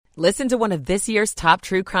Listen to one of this year's top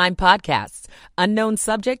true crime podcasts. Unknown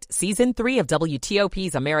Subject, Season 3 of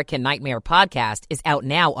WTOP's American Nightmare podcast is out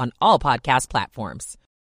now on all podcast platforms.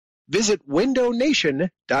 Visit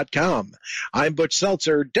windownation.com. I'm Butch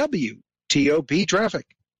Seltzer, WTOP Traffic.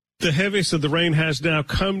 The heaviest of the rain has now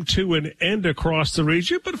come to an end across the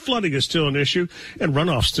region, but flooding is still an issue and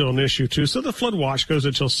runoff still an issue too. So the flood watch goes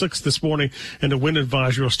until 6 this morning, and the wind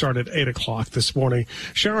advisory will start at 8 o'clock this morning.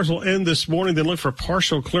 Showers will end this morning, then look for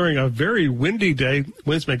partial clearing. A very windy day.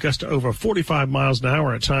 Winds may gust to over 45 miles an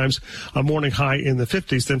hour at times. A morning high in the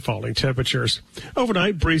 50s, then falling temperatures.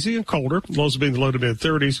 Overnight, breezy and colder. Lows will be in the low to mid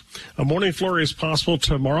 30s. A morning flurry is possible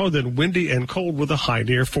tomorrow, then windy and cold with a high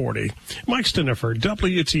near 40. Mike Stiniford,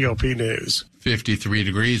 WTOP News. 53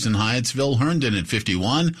 degrees in Hyattsville, Herndon at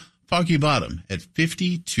 51, Foggy Bottom at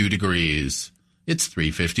 52 degrees. It's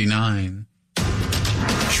 3:59.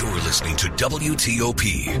 You're listening to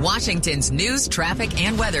WTOP, Washington's news, traffic,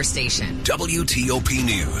 and weather station. WTOP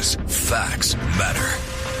News. Facts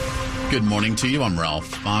matter. Good morning to you. I'm Ralph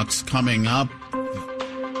Fox. Coming up,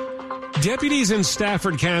 deputies in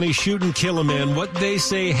Stafford County shoot and kill a man. What they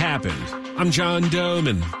say happened. I'm John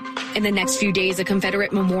Doman. In the next few days, a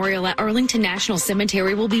Confederate memorial at Arlington National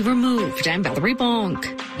Cemetery will be removed. I'm Valerie Bonk.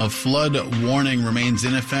 a flood warning remains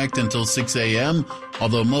in effect until 6 a.m.,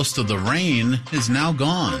 although most of the rain is now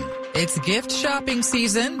gone. It's gift shopping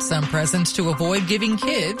season. Some presents to avoid giving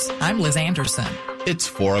kids. I'm Liz Anderson. It's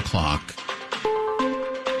 4 o'clock.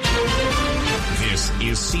 This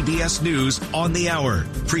is CBS News on the Hour,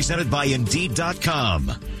 presented by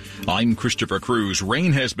Indeed.com. I'm Christopher Cruz.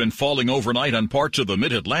 Rain has been falling overnight on parts of the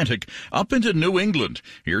Mid-Atlantic up into New England.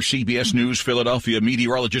 Here's CBS News Philadelphia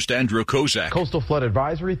meteorologist Andrew Kozak. Coastal flood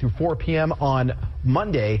advisory through 4 p.m. on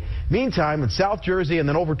Monday. Meantime, in South Jersey and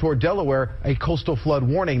then over toward Delaware, a coastal flood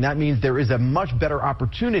warning. That means there is a much better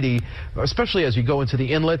opportunity, especially as you go into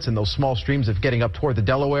the inlets and those small streams of getting up toward the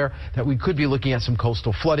Delaware, that we could be looking at some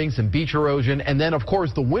coastal flooding, some beach erosion, and then, of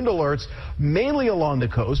course, the wind alerts, mainly along the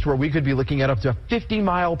coast, where we could be looking at up to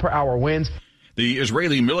 50-mile-per-hour winds. The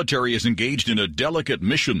Israeli military is engaged in a delicate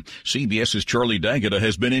mission. CBS's Charlie D'Agata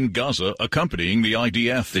has been in Gaza accompanying the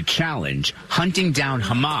IDF. The challenge, hunting down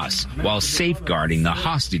Hamas while safeguarding the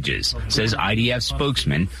hostages, says IDF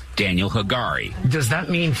spokesman Daniel Hagari. Does that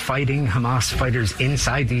mean fighting Hamas fighters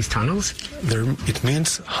inside these tunnels? It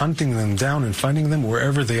means hunting them down and finding them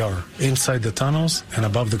wherever they are, inside the tunnels and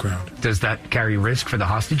above the ground. Does that carry risk for the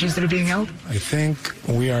hostages that are being held? I think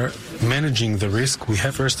we are managing the risk. We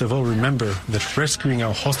have, first of all, remember that rescuing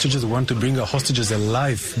our hostages, we want to bring our hostages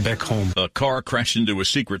alive back home. A car crashed into a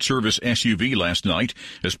Secret Service SUV last night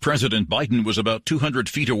as President Biden was about 200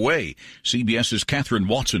 feet away. CBS's Catherine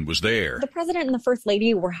Watson was there. The president and the first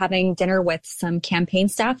lady were having dinner with some campaign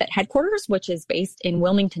staff at headquarters, which is based in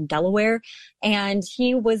Wilmington, Delaware. And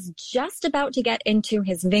he was just about to get into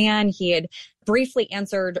his van. He had briefly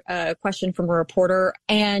answered a question from a reporter,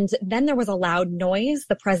 and then there was a loud noise.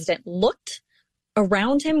 The president looked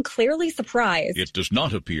around him, clearly surprised. It does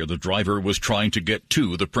not appear the driver was trying to get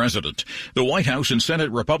to the president. The White House and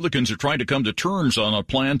Senate Republicans are trying to come to terms on a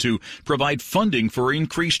plan to provide funding for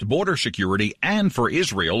increased border security and for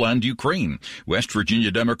Israel and Ukraine. West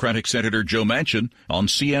Virginia Democratic Senator Joe Manchin on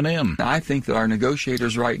CNN. I think that our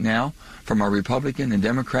negotiators right now, from our Republican and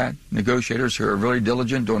Democrat negotiators who are really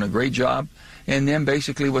diligent, doing a great job, and then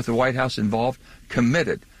basically with the White House involved,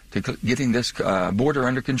 committed to getting this border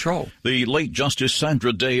under control. The late Justice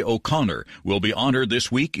Sandra Day O'Connor will be honored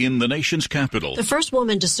this week in the nation's capital. The first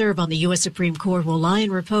woman to serve on the U.S. Supreme Court will lie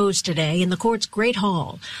in repose today in the court's Great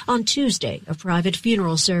Hall. On Tuesday, a private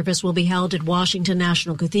funeral service will be held at Washington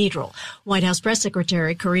National Cathedral. White House Press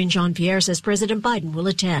Secretary Karine Jean-Pierre says President Biden will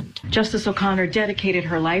attend. Justice O'Connor dedicated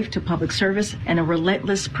her life to public service and a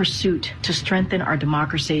relentless pursuit to strengthen our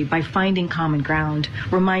democracy by finding common ground,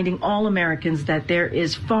 reminding all Americans that there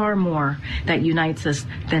is far more that unites us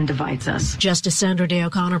than divides us. Justice Sandra Day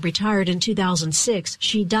O'Connor retired in 2006.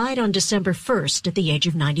 She died on December 1st at the age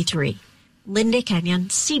of 93. Linda Kenyon,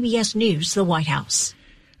 CBS News, the White House.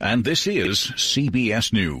 And this is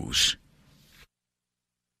CBS News.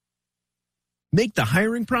 Make the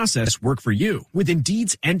hiring process work for you. With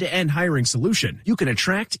Indeed's end-to-end hiring solution, you can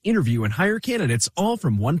attract, interview, and hire candidates all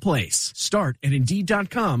from one place. Start at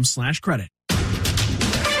Indeed.com/credit.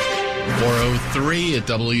 4:03 at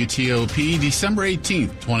WTOP, December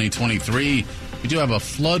 18th, 2023. We do have a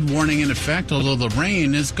flood warning in effect, although the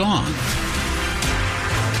rain is gone.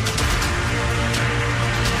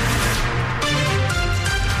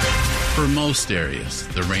 For most areas,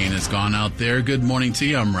 the rain has gone out there. Good morning to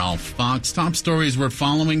you. I'm Ralph Fox. Top stories we're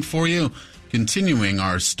following for you. Continuing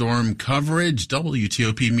our storm coverage,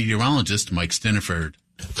 WTOP meteorologist Mike Stiniford.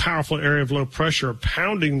 Powerful area of low pressure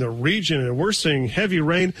pounding the region, and we're seeing heavy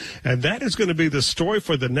rain, and that is going to be the story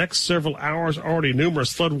for the next several hours. Already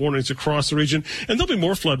numerous flood warnings across the region, and there'll be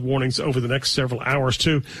more flood warnings over the next several hours,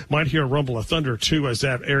 too. Might hear a rumble of thunder, too, as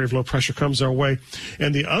that area of low pressure comes our way.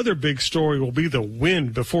 And the other big story will be the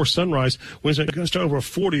wind before sunrise. Winds goes to over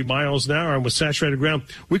 40 miles an hour, and with saturated ground,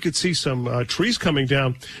 we could see some trees coming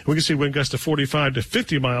down. We could see wind gusts to 45 to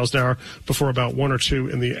 50 miles an hour before about 1 or 2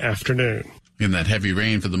 in the afternoon. And that heavy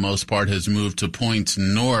rain, for the most part, has moved to points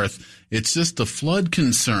north. It's just a flood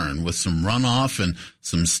concern with some runoff and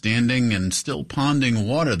some standing and still ponding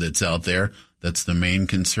water that's out there. That's the main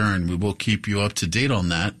concern. We will keep you up to date on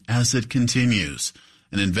that as it continues.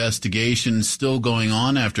 An investigation still going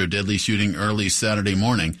on after a deadly shooting early Saturday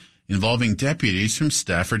morning involving deputies from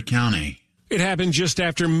Stafford County. It happened just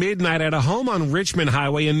after midnight at a home on Richmond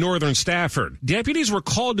Highway in northern Stafford. Deputies were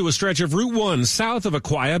called to a stretch of Route 1 south of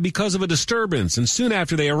Aquia because of a disturbance, and soon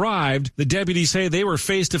after they arrived, the deputies say they were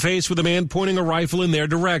face-to-face with a man pointing a rifle in their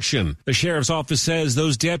direction. The sheriff's office says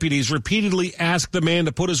those deputies repeatedly asked the man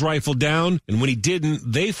to put his rifle down, and when he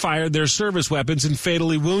didn't, they fired their service weapons and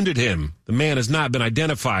fatally wounded him. The man has not been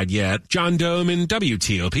identified yet. John Doman,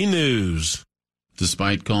 WTOP News.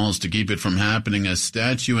 Despite calls to keep it from happening, a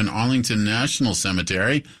statue in Arlington National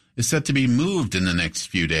Cemetery is set to be moved in the next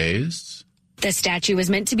few days. The statue is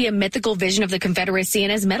meant to be a mythical vision of the Confederacy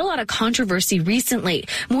and has met a lot of controversy recently.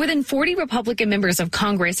 More than 40 Republican members of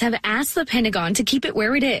Congress have asked the Pentagon to keep it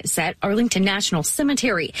where it is at Arlington National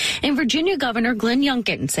Cemetery. And Virginia Governor Glenn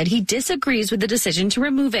Youngkin said he disagrees with the decision to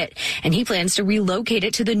remove it, and he plans to relocate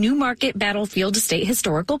it to the Newmarket Battlefield State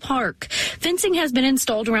Historical Park. Fencing has been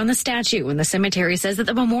installed around the statue, and the cemetery says that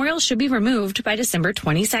the memorial should be removed by December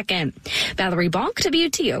 22nd. Valerie Bonk,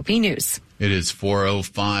 WTOP News. It is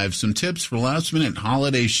 4:05. Some tips for last-minute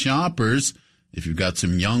holiday shoppers if you've got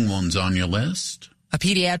some young ones on your list. A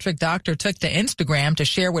pediatric doctor took to Instagram to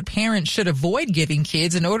share what parents should avoid giving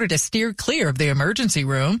kids in order to steer clear of the emergency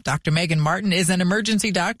room. Dr. Megan Martin is an emergency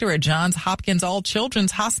doctor at Johns Hopkins All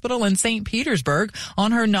Children's Hospital in St. Petersburg.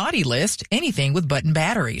 On her naughty list, anything with button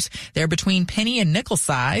batteries. They're between penny and nickel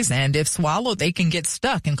size, and if swallowed, they can get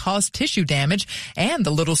stuck and cause tissue damage, and the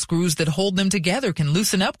little screws that hold them together can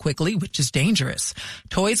loosen up quickly, which is dangerous.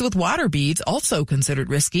 Toys with water beads, also considered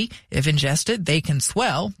risky. If ingested, they can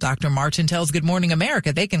swell. Dr. Martin tells Good Morning America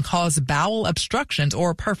they can cause bowel obstructions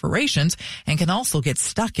or perforations and can also get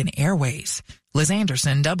stuck in airways. Liz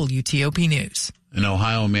Anderson, WTOP News. An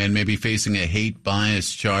Ohio man may be facing a hate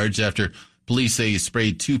bias charge after police say he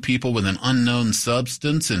sprayed 2 people with an unknown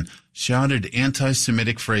substance and shouted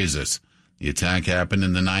anti-Semitic phrases. The attack happened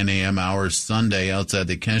in the 9 a.m. hours Sunday outside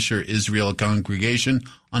the Kesher Israel congregation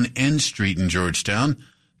on N Street in Georgetown.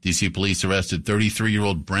 D.C. police arrested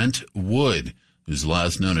 33-year-old Brent Wood, whose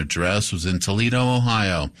last known address was in Toledo,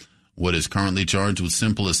 Ohio. Wood is currently charged with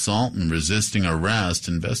simple assault and resisting arrest.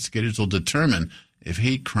 Investigators will determine if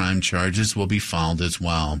hate crime charges will be filed as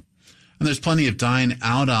well. And there's plenty of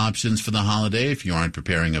dine-out options for the holiday if you aren't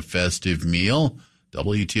preparing a festive meal.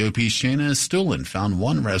 WTOP's Shayna Stulin found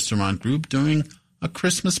one restaurant group doing a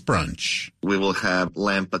Christmas brunch. We will have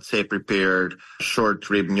lamb pate prepared, short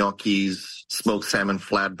rib gnocchis, smoked salmon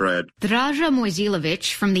flatbread. Draža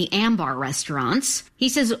Mojsilovic from the Ambar restaurants. He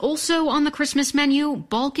says also on the Christmas menu,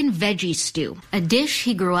 Balkan veggie stew, a dish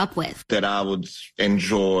he grew up with. That I would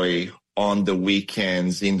enjoy on the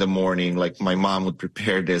weekends in the morning, like my mom would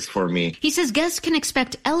prepare this for me. He says guests can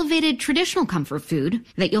expect elevated traditional comfort food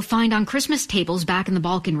that you'll find on Christmas tables back in the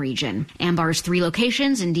Balkan region. Ambar's 3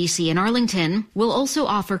 locations in D.C. and Arlington will also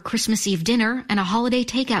offer Christmas Eve dinner and a holiday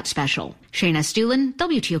takeout special. Shayna Stulin,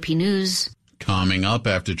 WTOP News. Coming up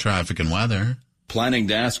after traffic and weather. Planning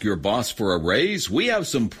to ask your boss for a raise? We have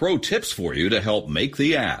some pro tips for you to help make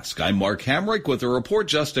the ask. I'm Mark Hamrick with a report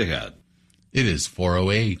just ahead. It is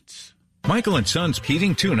 4:08. Michael & Son's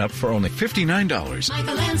heating tune-up for only $59.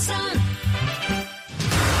 Michael & Son.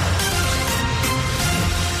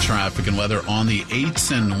 Traffic and weather on the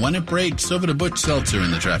 8s, and when it breaks, over to Butch Seltzer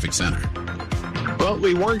in the traffic center. Well,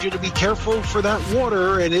 we warned you to be careful for that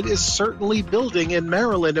water, and it is certainly building in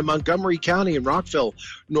Maryland and Montgomery County and Rockville.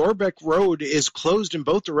 Norbeck Road is closed in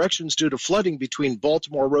both directions due to flooding between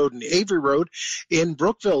Baltimore Road and Avery Road. In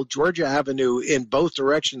Brookville, Georgia Avenue in both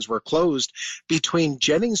directions were closed between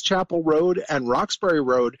Jennings Chapel Road and Roxbury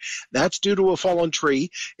Road. That's due to a fallen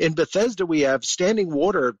tree. In Bethesda, we have standing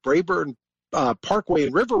water at Brayburn Parkway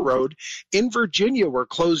and River Road. In Virginia, we're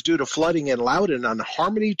closed due to flooding in Loudoun on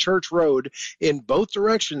Harmony Church Road in both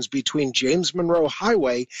directions between James Monroe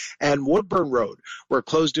Highway and Woodburn Road. We're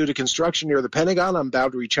closed due to construction near the Pentagon on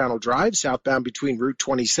Boundary Channel Drive, southbound between Route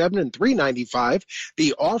 27 and 395.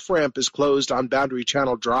 The off-ramp is closed on Boundary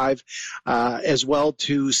Channel Drive as well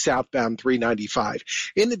to southbound 395.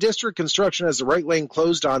 In the district, construction has the right lane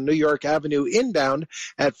closed on New York Avenue inbound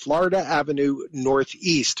at Florida Avenue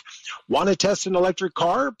Northeast. Want to test an electric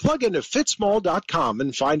car? Plug into fitsmall.com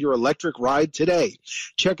and find your electric ride today.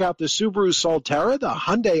 Check out the Subaru Solterra, the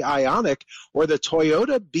Hyundai Ioniq, or the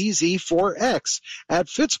Toyota BZ4X at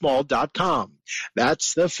fitsmall.com.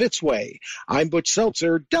 That's the Fitzway. I'm Butch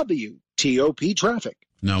Seltzer, WTOP Traffic.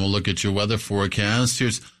 Now we'll look at your weather forecast.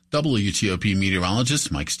 Here's WTOP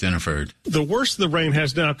meteorologist Mike Steniford. The worst of the rain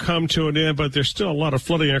has now come to an end, but there's still a lot of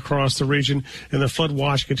flooding across the region, and the flood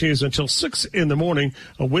watch continues until 6 in the morning.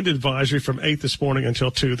 A wind advisory from 8 this morning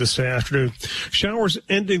until 2 this afternoon. Showers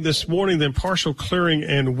ending this morning, then partial clearing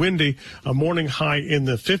and windy. A morning high in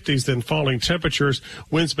the 50s, then falling temperatures.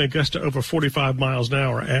 Winds may gust to over 45 miles an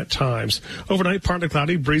hour at times. Overnight, partly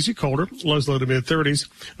cloudy, breezy, colder. Lows low to mid-30s.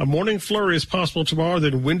 A morning flurry is possible tomorrow,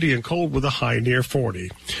 then windy and cold with a high near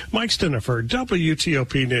 40. Mike Steniford,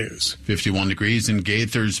 WTOP News. 51 degrees in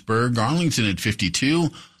Gaithersburg, Arlington at 52,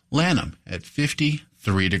 Lanham at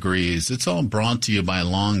 53 degrees. It's all brought to you by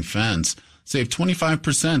Long Fence. Save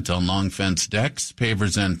 25% on Long Fence decks,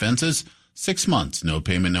 pavers, and fences. 6 months, no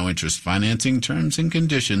payment, no interest financing. Terms and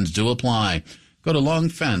conditions do apply. Go to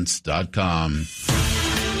longfence.com.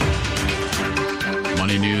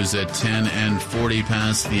 Money news at 10 and 40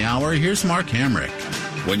 past the hour. Here's Mark Hamrick.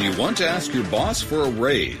 When you want to ask your boss for a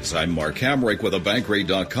raise, I'm Mark Hamrick with a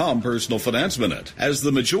Bankrate.com Personal Finance Minute. As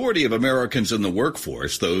the majority of Americans in the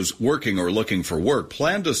workforce, those working or looking for work,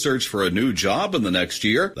 plan to search for a new job in the next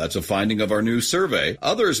year, that's a finding of our new survey,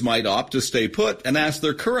 others might opt to stay put and ask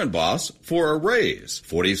their current boss for a raise.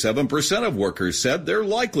 47% of workers said they're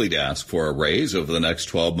likely to ask for a raise over the next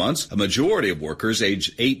 12 months. A majority of workers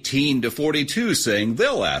aged 18 to 42 saying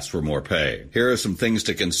they'll ask for more pay. Here are some things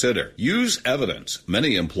to consider. Use evidence.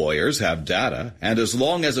 Many employers have data, and as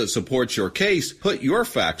long as it supports your case, put your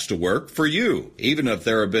facts to work for you. Even if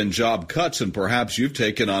there have been job cuts and perhaps you've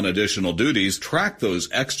taken on additional duties, track those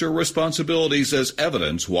extra responsibilities as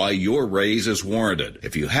evidence why your raise is warranted.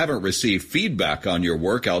 If you haven't received feedback on your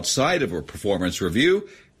work outside of a performance review,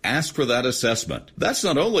 ask for that assessment. That's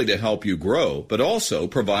not only to help you grow, but also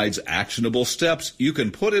provides actionable steps you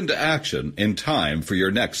can put into action in time for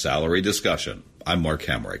your next salary discussion. I'm Mark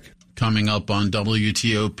Hamrick. Coming up on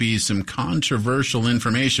WTOP, some controversial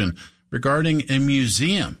information regarding a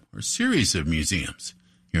museum or series of museums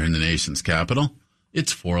here in the nation's capital.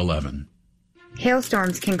 It's 4:11.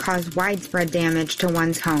 Hailstorms can cause widespread damage to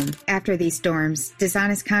one's home. After these storms,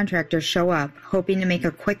 dishonest contractors show up, hoping to make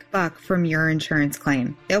a quick buck from your insurance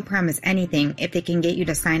claim. They'll promise anything if they can get you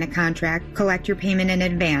to sign a contract, collect your payment in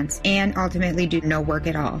advance, and ultimately do no work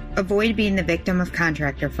at all. Avoid being the victim of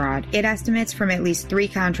contractor fraud. Get estimates from at least 3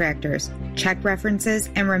 contractors. Check references,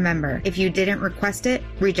 and remember, if you didn't request it,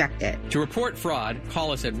 reject it. To report fraud,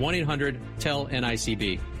 call us at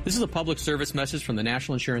 1-800-TEL-NICB. This is a public service message from the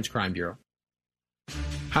National Insurance Crime Bureau.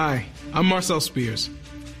 Hi, I'm Marcel Spears.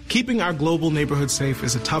 Keeping our global neighborhood safe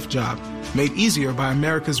is a tough job, made easier by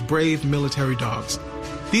America's brave military dogs.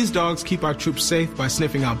 These dogs keep our troops safe by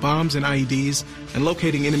sniffing out bombs and IEDs and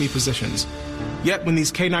locating enemy positions. Yet when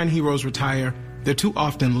these K9 heroes retire, they're too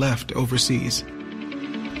often left overseas.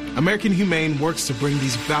 American Humane works to bring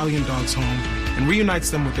these valiant dogs home and reunites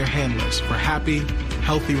them with their handlers for happy,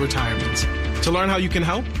 healthy retirements. To learn how you can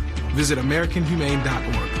help, visit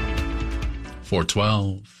AmericanHumane.org.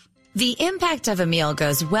 412. The impact of a meal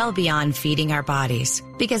goes well beyond feeding our bodies,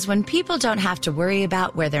 because when people don't have to worry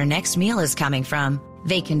about where their next meal is coming from,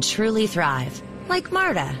 they can truly thrive, like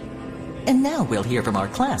Marta. And now we'll hear from our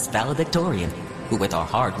class valedictorian, who with our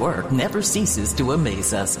hard work never ceases to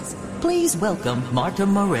amaze us. Please welcome Marta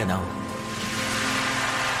Moreno.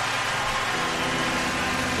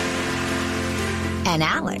 And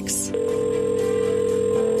Alex.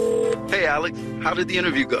 Hey, Alex, how did the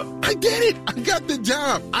interview go? I did it! I got the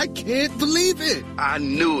job! I can't believe it! I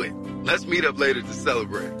knew it. Let's meet up later to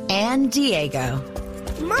celebrate. And Diego.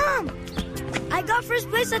 Mom! I got first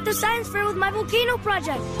place at the science fair with my volcano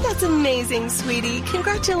project. That's amazing, sweetie.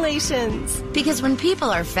 Congratulations. Because when people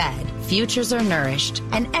are fed, futures are nourished,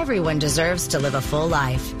 and everyone deserves to live a full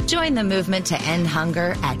life. Join the movement to end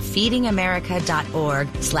hunger at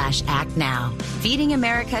feedingamerica.org/actnow.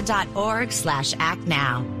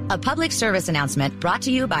 feedingamerica.org/actnow. A public service announcement brought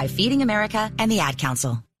to you by Feeding America and the Ad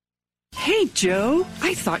Council. Hey, Joe,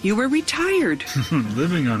 I thought you were retired.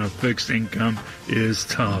 Living on a fixed income is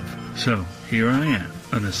tough. So here I am,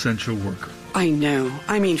 an essential worker. I know.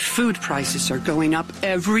 I mean, food prices are going up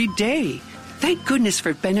every day. Thank goodness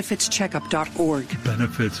for benefitscheckup.org.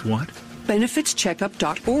 Benefits what?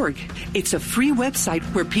 benefitscheckup.org. It's a free website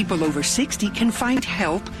where people over 60 can find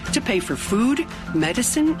help to pay for food,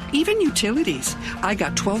 medicine, even utilities. I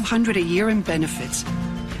got $1,200 a year in benefits.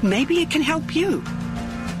 Maybe it can help you.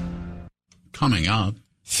 Coming up.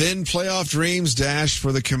 Thin playoff dreams dash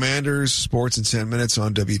for the Commanders. Sports in 10 minutes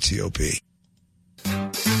on WTOP.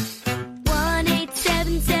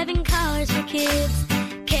 1877 Cars for Kids.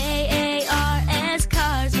 KARS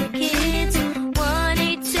Cars for Kids.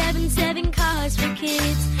 1877 Cars for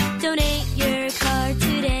Kids. Donate your car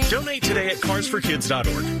today. Donate today at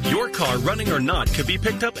carsforkids.org. Your car, running or not, could be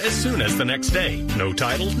picked up as soon as the next day. No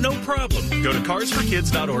title, no problem. Go to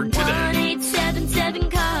carsforkids.org today.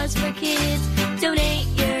 1877 Cars for Kids. Donate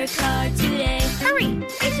your car today. Hurry!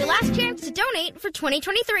 It's your last chance to donate for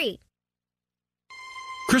 2023.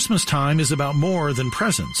 Christmas time is about more than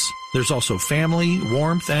presents. There's also family,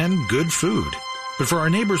 warmth, and good food. But for our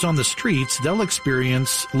neighbors on the streets, they'll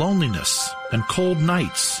experience loneliness and cold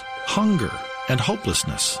nights, hunger, and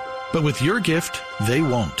hopelessness. But with your gift, they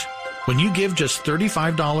won't. When you give just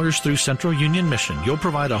 $35 through Central Union Mission, you'll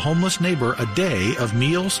provide a homeless neighbor a day of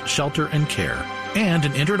meals, shelter, and care, and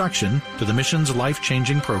an introduction to the mission's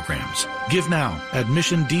life-changing programs. Give now at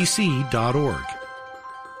missiondc.org.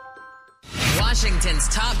 Washington's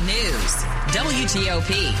top news,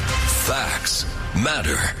 WTOP. Facts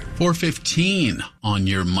matter. 4:15 on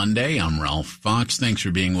your Monday. I'm Ralph Fox. Thanks for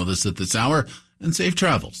being with us at this hour, and safe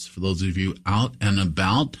travels for those of you out and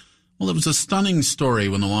about. Well, it was a stunning story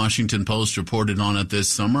when the Washington Post reported on it this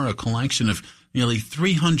summer, a collection of nearly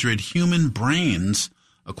 300 human brains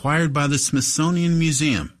acquired by the Smithsonian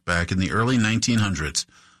Museum back in the early 1900s.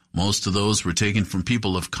 Most of those were taken from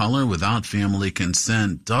people of color without family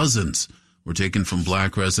consent. Dozens were taken from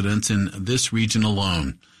black residents in this region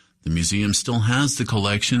alone. The museum still has the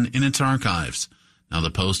collection in its archives. Now the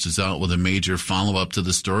Post is out with a major follow-up to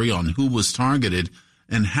the story on who was targeted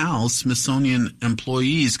and how Smithsonian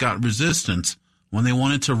employees got resistance when they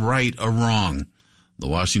wanted to right a wrong. The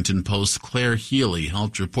Washington Post's Claire Healy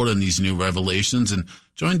helped report on these new revelations and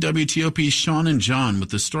joined WTOP's Sean and John with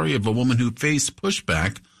the story of a woman who faced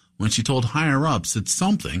pushback when she told higher-ups that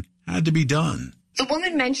something had to be done. The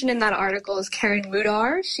woman mentioned in that article is Karen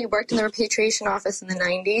Mudar. She worked in the repatriation office in the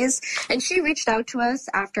 90s, and she reached out to us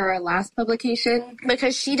after our last publication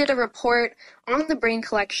because she did a report on the brain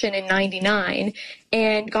collection in 99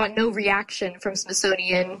 and got no reaction from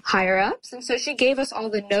Smithsonian higher-ups. And so she gave us all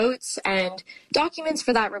the notes and documents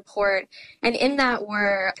for that report, and in that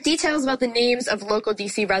were details about the names of local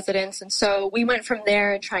D.C. residents. And so we went from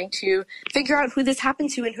there and trying to figure out who this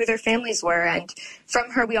happened to and who their families were. And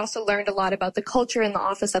from her, we also learned a lot about the culture in the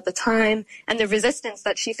office at the time and the resistance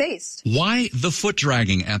that she faced. Why the foot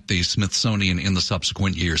dragging at the Smithsonian in the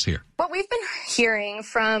subsequent years here? What we've been hearing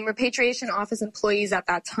from repatriation office employees at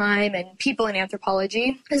that time and people in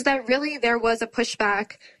anthropology is that really there was a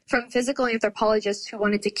pushback from physical anthropologists who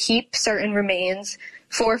wanted to keep certain remains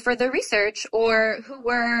for further research or who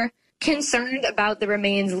were concerned about the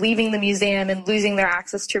remains leaving the museum and losing their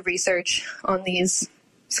access to research on these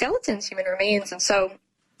skeletons, human remains. And so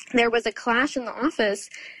there was a clash in the office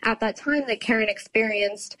at that time that Karen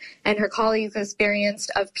experienced and her colleagues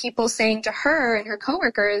experienced of people saying to her and her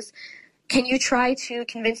coworkers, can you try to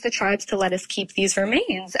convince the tribes to let us keep these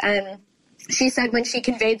remains? And she said when she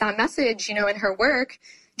conveyed that message, in her work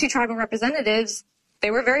to tribal representatives, they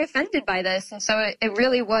were very offended by this. And so it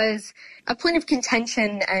really was a point of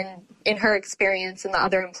contention and in her experience and the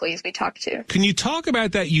other employees we talked to. Can you talk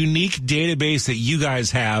about that unique database that you guys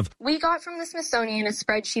have? We got from the Smithsonian a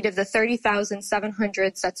spreadsheet of the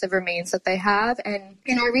 30,700 sets of remains that they have. And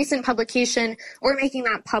in our recent publication, we're making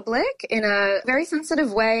that public in a very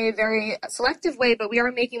sensitive way, very selective way, but we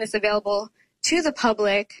are making this available to the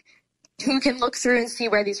public who can look through and see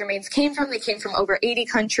where these remains came from. They came from over 80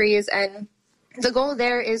 countries, and the goal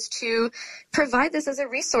there is to provide this as a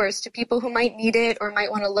resource to people who might need it or might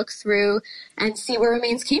want to look through and see where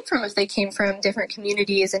remains came from if they came from different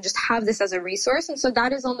communities and just have this as a resource. And so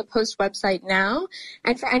that is on the Post website now.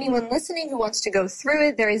 And for anyone listening who wants to go through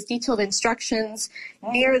it, there is detailed instructions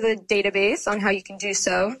near the database on how you can do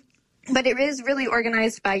so. But it is really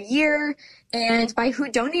organized by year and by who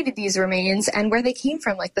donated these remains and where they came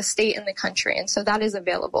from, like the state and the country. And so that is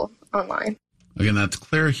available online. Again, that's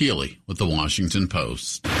Claire Healy with the Washington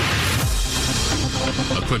Post.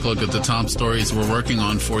 A quick look at the top stories we're working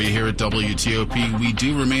on for you here at WTOP. We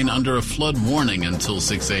do remain under a flood warning until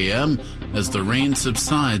 6 a.m. as the rain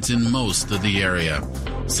subsides in most of the area.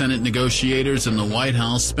 Senate negotiators in the White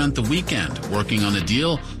House spent the weekend working on a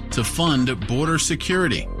deal to fund border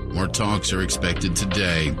security. More talks are expected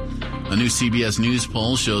today. A new CBS News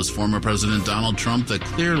poll shows former President Donald Trump the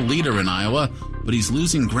clear leader in Iowa, but he's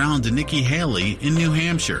losing ground to Nikki Haley in New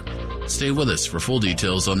Hampshire. Stay with us for full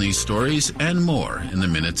details on these stories and more in the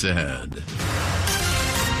minutes ahead.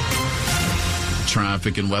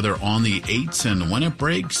 Traffic and weather on the 8s, and when it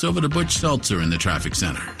breaks, over to Butch Seltzer in the traffic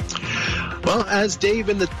center. Well, as Dave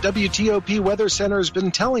in the WTOP Weather Center has been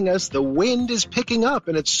telling us, the wind is picking up,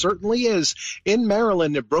 and it certainly is. In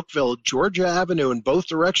Maryland, at Brookville, Georgia Avenue in both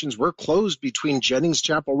directions were closed between Jennings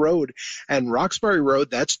Chapel Road and Roxbury Road.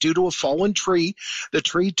 That's due to a fallen tree. The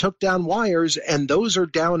tree took down wires, and those are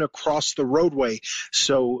down across the roadway.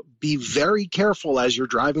 So be very careful as you're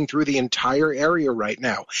driving through the entire area right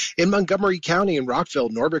now. In Montgomery County in Rockville,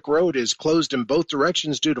 Norbic Road is closed in both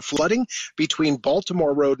directions due to flooding. Between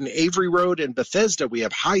Baltimore Road and Avery Road and Bethesda, we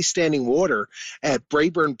have high standing water at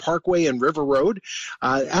Brayburn Parkway and River Road.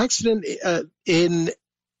 Accident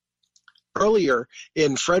earlier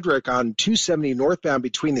in Frederick on 270 northbound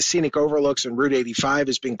between the Scenic Overlooks and Route 85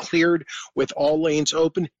 has been cleared with all lanes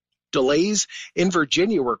open. Delays in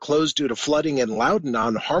Virginia were closed due to flooding in Loudoun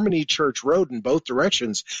on Harmony Church Road in both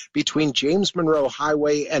directions. Between James Monroe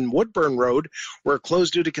Highway and Woodburn Road were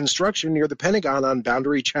closed due to construction near the Pentagon on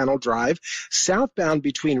Boundary Channel Drive. Southbound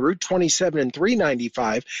between Route 27 and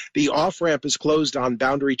 395, the off-ramp is closed on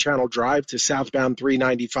Boundary Channel Drive to southbound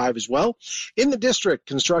 395 as well. In the district,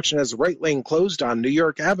 construction has the right lane closed on New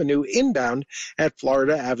York Avenue inbound at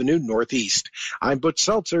Florida Avenue Northeast. I'm Butch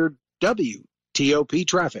Seltzer, WTOP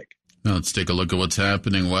Traffic. Now let's take a look at what's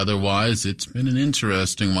happening weather-wise. It's been an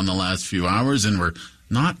interesting one the last few hours, and we're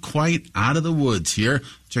not quite out of the woods here.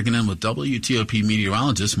 Checking in with WTOP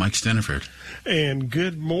meteorologist Mike Steniford. And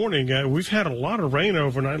good morning. We've had a lot of rain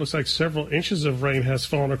overnight. Looks like several inches of rain has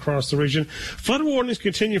fallen across the region. Flood warnings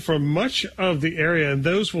continue for much of the area, and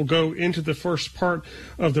those will go into the first part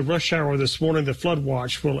of the rush hour this morning. The flood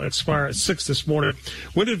watch will expire at 6 this morning.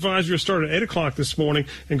 Wind advisory will start at 8 o'clock this morning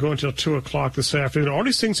and go until 2 o'clock this afternoon.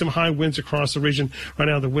 Already seeing some high winds across the region. Right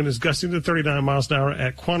now, the wind is gusting to 39 miles an hour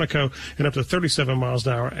at Quantico and up to 37 miles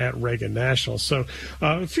an hour at Reagan National. So,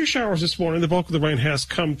 a few showers this morning. The bulk of the rain has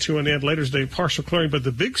come to an end. Later today, partial clearing, but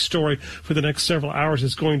the big story for the next several hours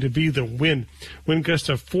is going to be the wind. Wind gusts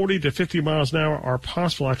of 40 to 50 miles an hour are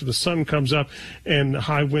possible after the sun comes up, and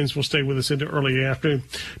high winds will stay with us into early afternoon.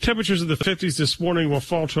 Temperatures in the 50s this morning will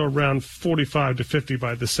fall to around 45 to 50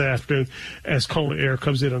 by this afternoon as cold air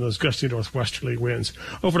comes in on those gusty northwesterly winds.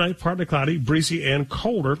 Overnight, partly cloudy, breezy, and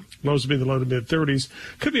colder. Lows will be in the low to mid-30s.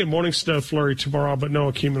 Could be a morning snow flurry tomorrow, but no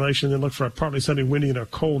accumulation. Then look for a partly sunny, windy, and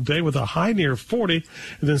a cold day with a high near 40,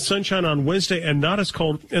 and then sunshine on Wednesday and not as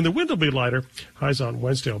cold, and the wind will be lighter. Highs on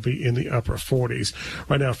Wednesday will be in the upper 40s.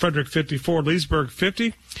 Right now, Frederick 54, Leesburg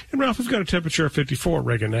 50, and Ralph, we've got a temperature of 54 at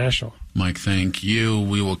Reagan National. Mike, thank you.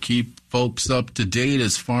 We will keep folks up to date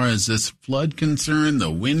as far as this flood concern,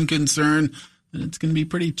 the wind concern, and it's going to be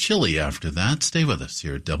pretty chilly after that. Stay with us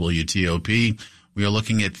here at WTOP. We are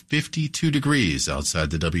looking at 52 degrees outside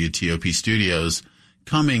the WTOP studios.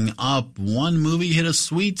 Coming up, one movie hit a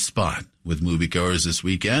sweet spot with moviegoers this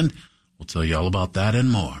weekend. We'll tell you all about that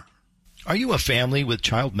and more. Are you a family with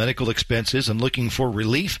child medical expenses and looking for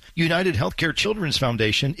relief? United Healthcare Children's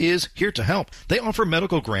Foundation is here to help. They offer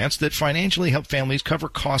medical grants that financially help families cover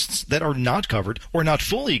costs that are not covered or not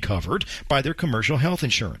fully covered by their commercial health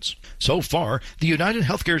insurance. So far, the United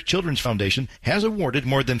Healthcare Children's Foundation has awarded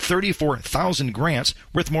more than 34,000 grants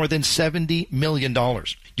worth more than $70 million.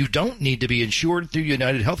 You don't need to be insured through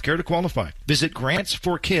United Healthcare to qualify. Visit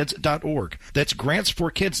grantsforkids.org. That's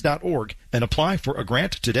grantsforkids.org and apply for a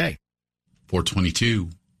grant today. 422.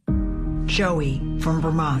 Joey from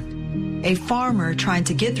Vermont, a farmer trying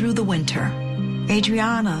to get through the winter.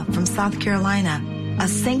 Adriana from South Carolina, a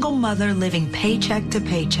single mother living paycheck to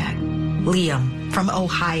paycheck. Liam from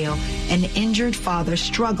Ohio, an injured father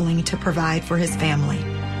struggling to provide for his family.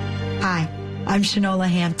 Hi, I'm Shanola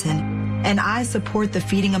Hampton, and I support the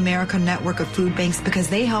Feeding America network of food banks because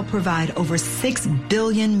they help provide over 6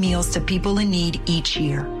 billion meals to people in need each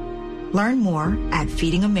year. Learn more at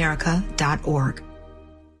feedingamerica.org.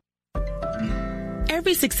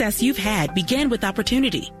 Every success you've had began with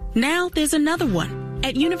opportunity. Now there's another one.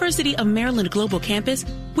 At University of Maryland Global Campus,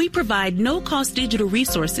 we provide no-cost digital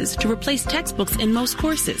resources to replace textbooks in most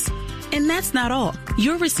courses. And that's not all.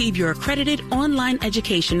 You'll receive your accredited online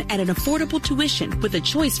education at an affordable tuition with a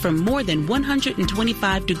choice from more than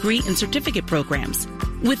 125 degree and certificate programs.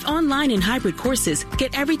 With online and hybrid courses,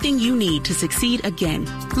 get everything you need to succeed again.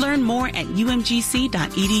 Learn more at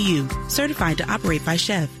umgc.edu. Certified to operate by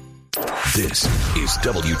Chev. This is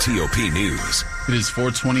WTOP News. It is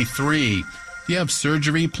 4:23. Do you have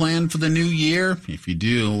surgery planned for the new year? If you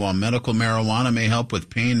do, while medical marijuana may help with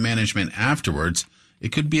pain management afterwards,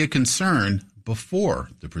 it could be a concern before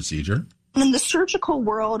the procedure. In the surgical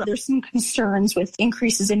world, there's some concerns with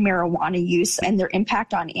increases in marijuana use and their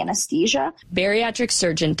impact on anesthesia. Bariatric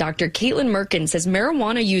surgeon Dr. Caitlin Merkin says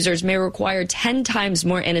marijuana users may require 10 times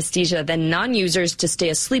more anesthesia than non-users to stay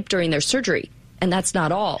asleep during their surgery. And that's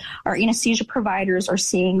not all. Our anesthesia providers are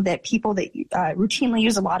seeing that people that routinely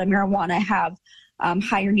use a lot of marijuana have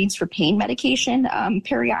higher needs for pain medication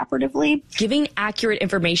perioperatively. Giving accurate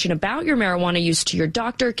information about your marijuana use to your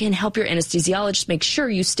doctor can help your anesthesiologist make sure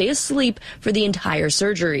you stay asleep for the entire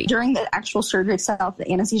surgery. During the actual surgery itself,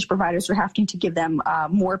 the anesthesia providers are having to give them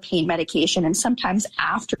more pain medication and sometimes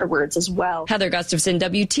afterwards as well. Heather Gustafson,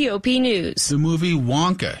 WTOP News. The movie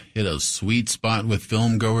Wonka hit a sweet spot with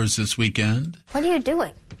filmgoers this weekend. What are you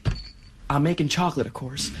doing? I'm making chocolate, of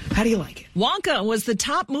course. How do you like it? Wonka was the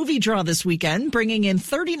top movie draw this weekend, bringing in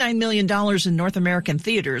 $39 million in North American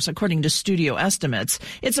theaters, according to studio estimates.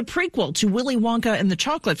 It's a prequel to Willy Wonka and the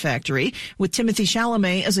Chocolate Factory, with Timothée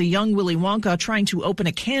Chalamet as a young Willy Wonka trying to open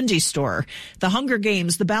a candy store. The Hunger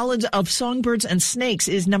Games, The Ballad of Songbirds and Snakes,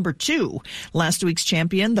 is number 2. Last week's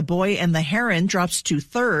champion, The Boy and the Heron, drops to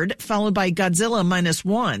 3rd, followed by Godzilla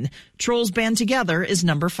 -1. Trolls Band Together is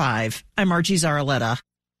number 5. I'm Archie Zaraletta.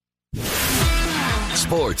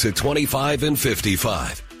 Sports at 25 and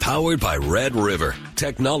 55. Powered by Red River.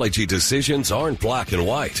 Technology decisions aren't black and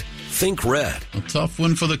white. Think red. A tough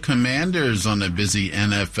one for the Commanders on a busy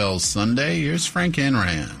NFL Sunday. Here's Frank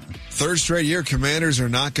Hanrahan. Third straight year, Commanders are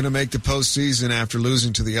not going to make the postseason after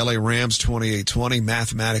losing to the LA Rams 28-20,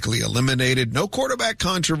 mathematically eliminated. No quarterback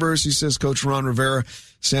controversy, says Coach Ron Rivera.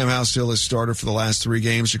 Sam Howell still is starter for the last 3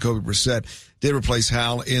 games. Jacoby Brissett did replace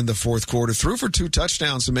Howell in the fourth quarter. Threw for 2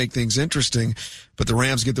 touchdowns to make things interesting, but the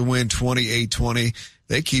Rams get the win 28-20.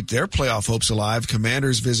 They keep their playoff hopes alive.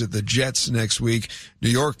 Commanders visit the Jets next week. New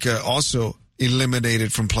York also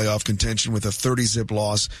eliminated from playoff contention with a 30-zip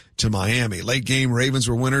loss to Miami. Late game, Ravens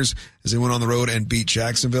were winners as they went on the road and beat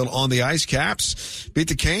Jacksonville. On the ice, Caps beat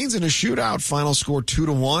the Canes in a shootout. Final score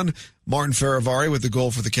 2-1. Martin Ferravari with the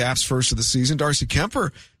goal for the Caps, first of the season. Darcy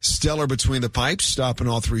Kemper, stellar between the pipes, stopping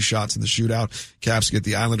all 3 shots in the shootout. Caps get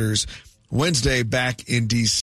the Islanders Wednesday back in D.C.